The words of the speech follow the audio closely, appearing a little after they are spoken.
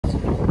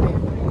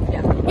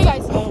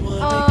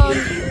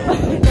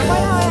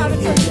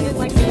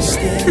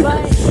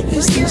But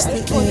is this the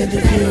end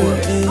of you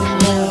in my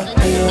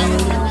head?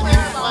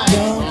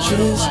 Don't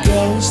just go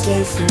and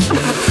stay for the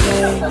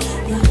day.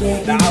 You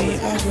grab me, I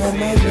grab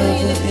my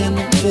lover in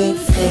the bed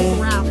frame.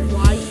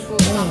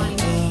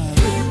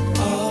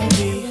 All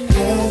we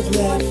have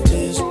left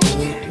is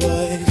good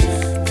boys.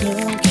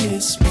 Come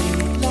kiss me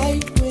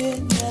like we're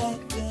not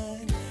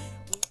done.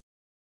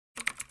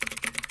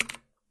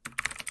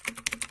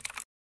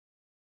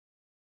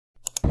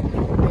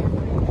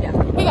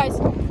 Hey guys,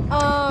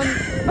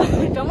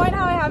 don't mind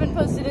how I haven't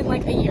posted in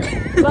like a year,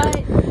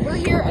 but we're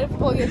here at a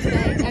football game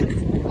today, and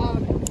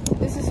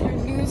this is your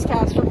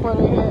newscast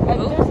reporter here, and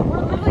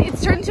we're literally,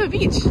 it's turned into a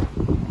beach.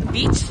 A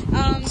beach?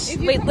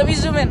 Wait, let me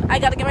zoom in. I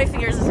gotta get my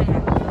fingers to zoom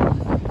in.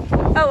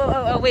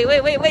 Oh, wait.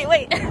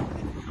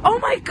 Oh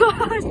my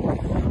god!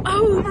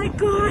 Oh my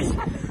gosh!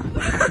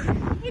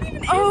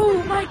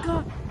 Oh my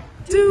god!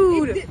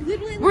 Dude!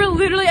 We're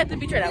literally at the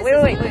beach right now.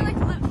 Wait. Like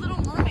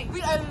Little Mermaid.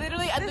 We are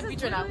literally at the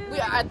beach right now. We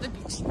are at the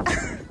beach.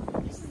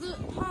 This is the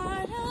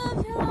part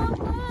of your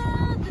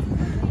blood.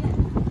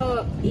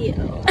 Oh, ew.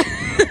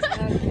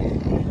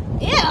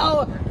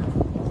 Ew!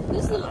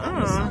 This little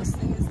applesauce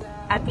thing is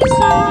that.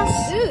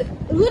 Applesauce? Dude,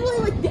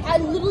 literally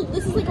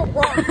this is like a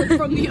rock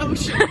from the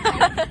ocean.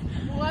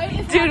 What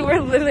is Dude, we're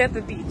literally at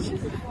the beach.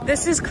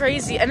 This is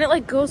crazy. And it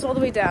like goes all the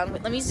way down.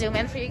 Wait, let me zoom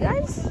in for you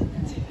guys.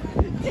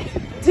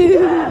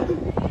 Dude.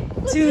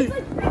 It's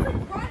like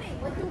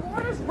running. Like the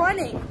water's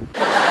running.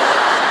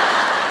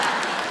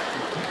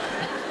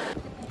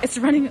 It's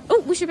running.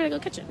 Oh, we should better go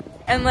catch it.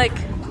 And like,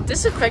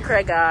 this is a quick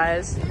cry,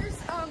 guys. There's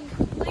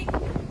lake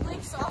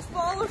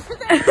softball over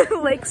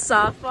there. Lake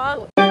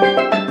softball.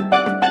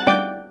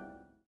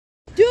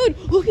 Dude,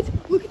 look at the.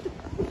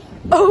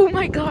 Oh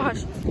my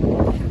gosh.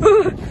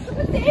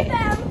 Save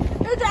them!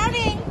 They're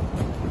drowning!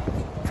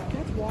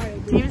 That's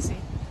wild. Can you even see?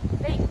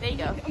 There you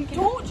go.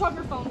 Don't drop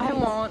your phone. I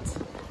won't.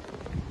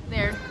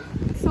 There.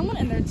 Someone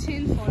in their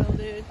tinfoil,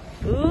 dude.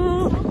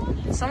 Ooh.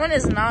 Someone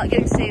is not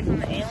getting saved from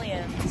the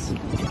aliens.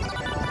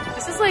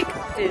 This is like,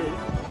 dude.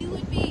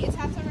 It's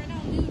halftime right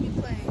now, and we would be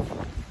playing.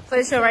 Play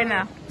the show right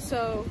now.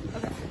 So,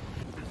 okay.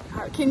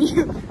 Alright, can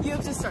you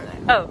have to start it.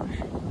 Oh.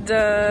 Da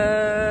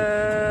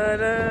da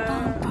da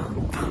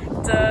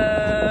da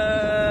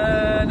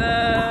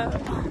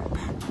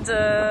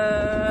da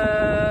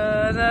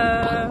da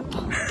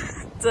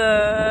da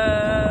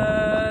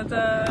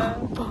da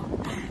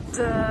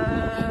da.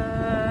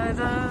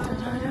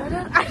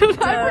 I don't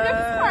know, I forget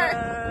this part.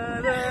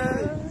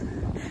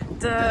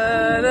 Da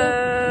da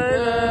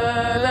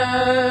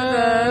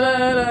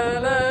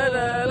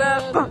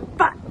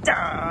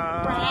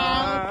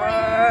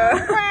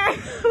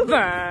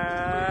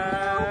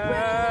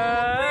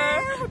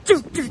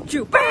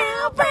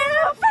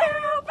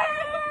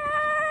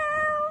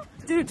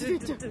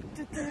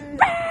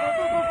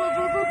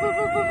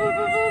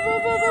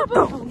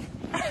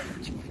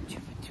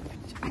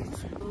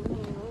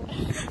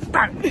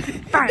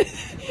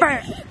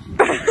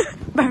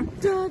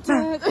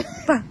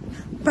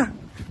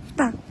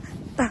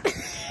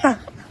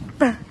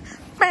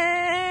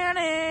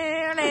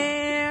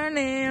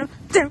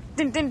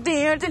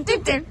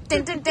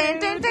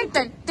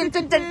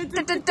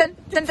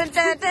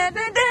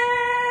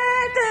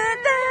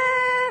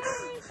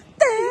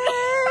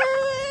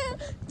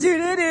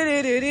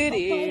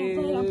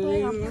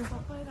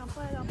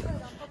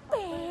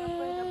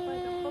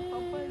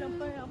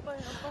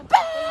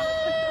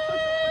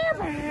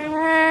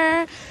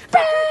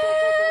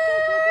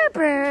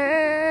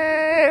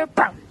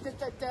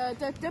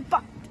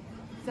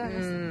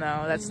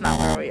No, that's not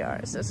where we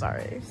are. So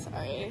sorry.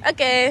 Sorry.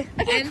 Okay.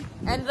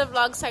 End the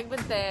vlog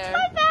segment there.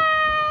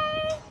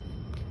 Bye-bye!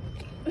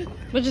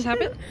 What just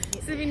happened?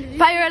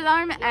 Fire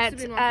alarm at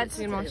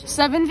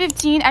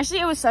 7:15. Actually,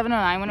 it was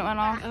 7:09 when it went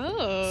off.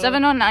 Oh.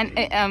 7:09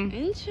 a.m.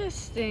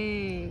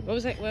 Interesting. What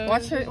was that?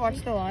 Watch the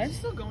live. It's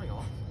still going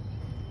off.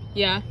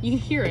 Yeah, you can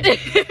hear it.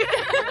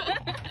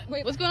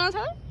 Wait, what's going on,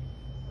 Tyler?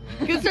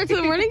 Good start to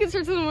the morning.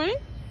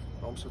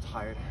 Oh, I'm so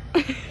tired.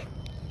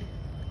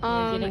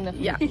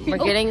 We're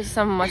getting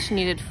some much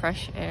needed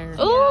fresh air.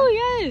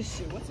 Oh yes.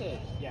 Dude, what's it?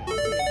 Yeah.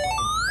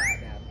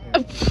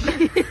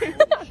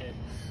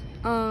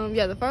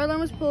 Yeah, the fire alarm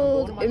was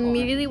pulled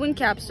immediately when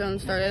capstone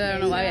started. I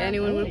don't know why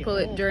anyone would pull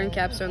it during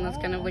capstone. That's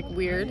kind of like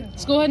weird.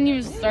 Let's go ahead and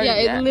even start. Yeah,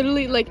 it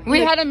literally like we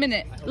had a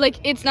minute. Like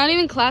it's not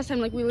even class time.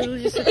 Like we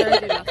literally just sit there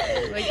and do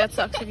nothing. Like that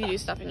sucks if you do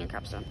stuff in your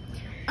capstone.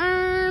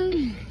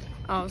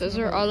 Those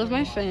are all of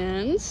my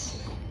fans.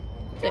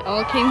 They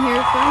all came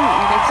here from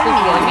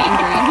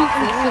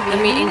The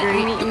meet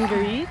and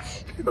greet.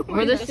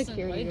 We're the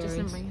security guards.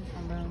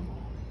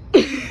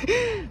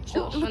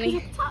 So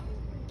funny.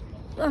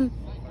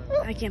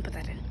 I can't put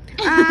that in.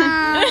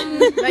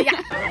 But yeah.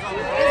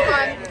 It's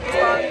fun.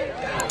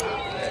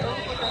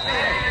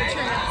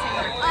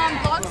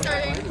 Vlog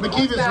starting.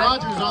 McKeevis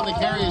Rogers on the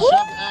carry is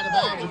shoved out of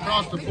bounds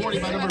across the 40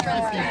 by number 54.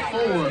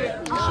 Shirley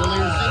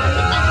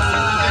Singleton makes the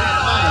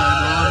flag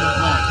on the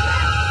flag.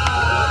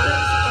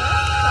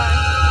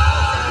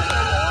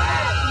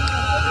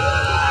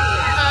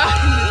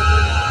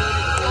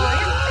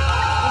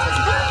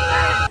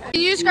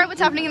 describe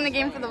what's happening in the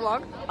game for the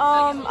vlog?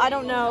 I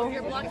don't know.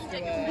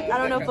 I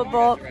don't know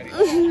football.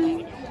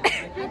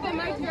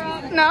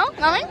 No?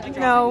 Nothing?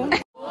 No.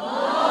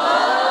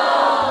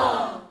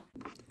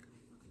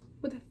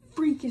 What the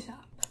freak is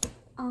up?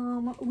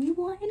 We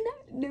won.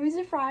 No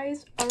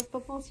surprise. Our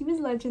football team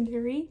is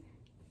legendary.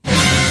 I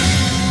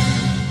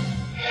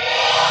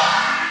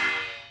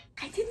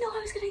didn't know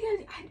I was gonna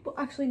get well,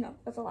 actually no,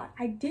 that's a lie.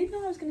 I did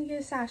know I was gonna get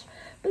a sash,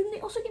 but then they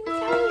also gave me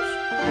flowers.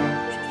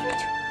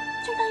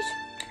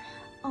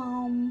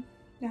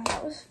 Yeah,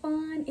 that was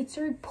fun. It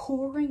started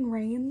pouring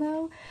rain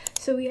though,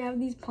 so we have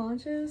these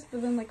ponchos,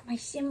 but then like my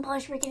shin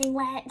blush were getting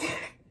wet.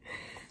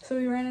 So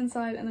we ran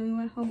inside and then we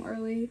went home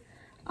early.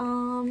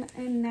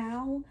 And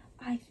now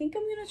I think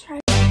I'm gonna try.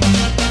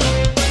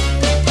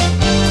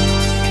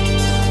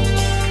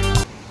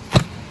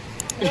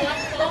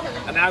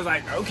 And I was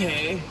like,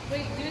 okay.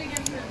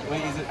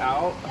 Wait, is it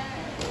out?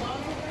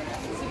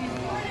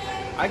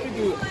 I could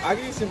do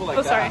simple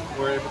like that.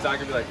 Where if it's out, I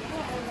could be like.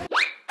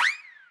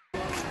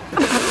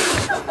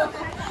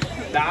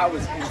 That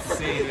was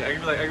insane. I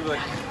could be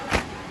like.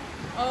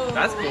 Oh.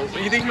 That's cool.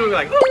 But you think people would be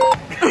like.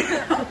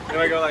 If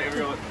I go like,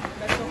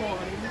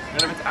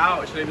 and if it's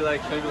out, should I be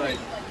like?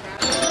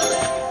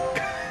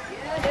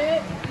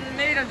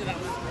 Maybe don't do that.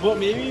 Well,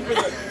 maybe for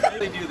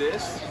they do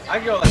this, I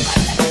could go like.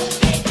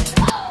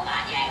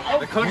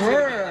 The coach is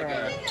like a.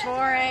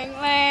 Boring,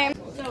 lame.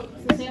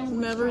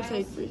 Never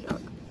take free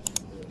shock.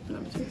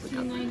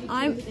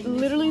 I'm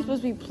literally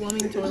supposed to be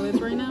plumbing toilets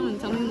right now, and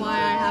tell me why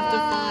I have to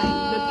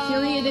find the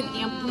period and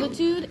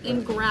amplitude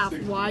in graph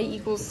y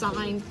equals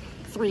sine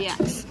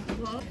 3x.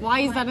 Why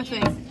is that a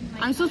thing?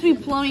 I'm supposed to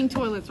be plumbing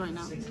toilets right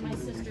now.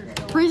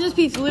 Princess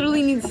Peach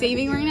literally needs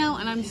saving right now,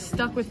 and I'm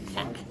stuck with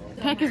Peck.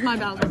 Peck is my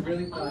Bowser.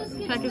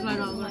 Peck is my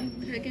Bowser.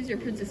 Peck is your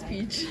Princess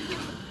Peach.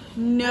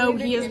 No,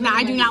 he is not.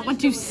 I do not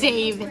want to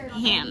save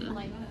him.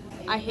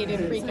 I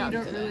hated freak out.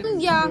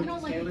 Yeah,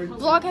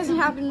 vlog hasn't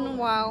happened in a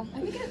while.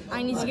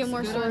 I need to get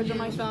more storage on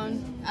my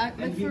phone.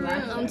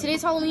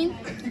 Today's Halloween.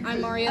 I'm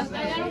Maria.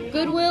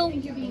 Goodwill,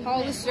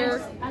 Hollister,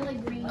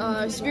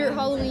 Spirit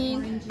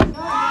Halloween.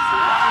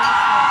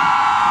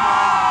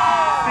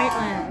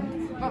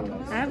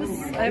 I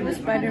have a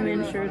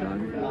Spider-Man shirt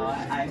on.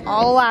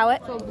 I'll allow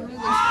it.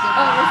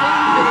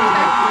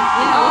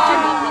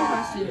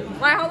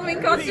 My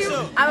Halloween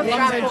costume? I'm a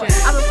frat boy.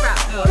 I'm a frat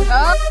boy.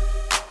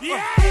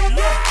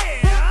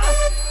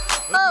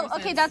 Oh,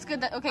 okay, that's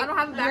good. Okay, I don't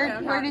have a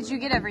background. where did you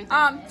get everything?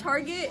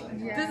 Target.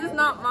 This is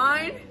not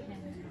mine.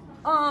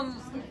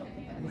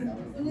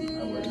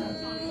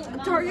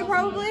 Target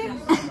probably.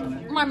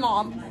 My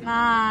mom.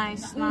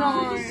 Nice.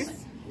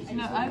 Nice.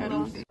 No, I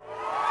don't.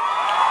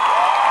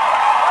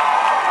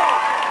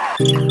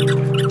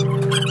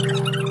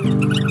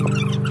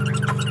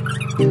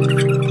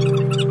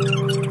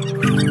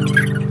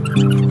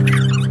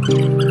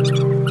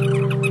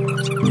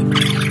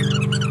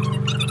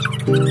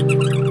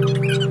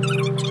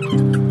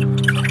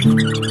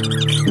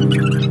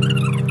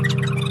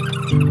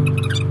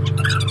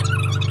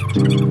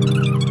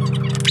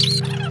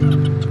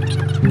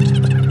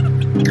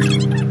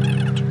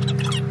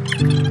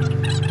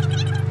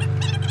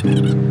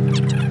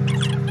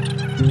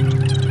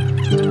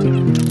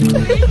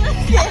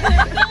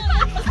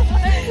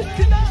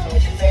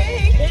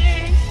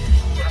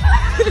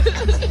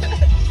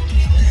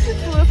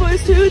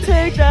 To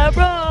take that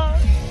bra.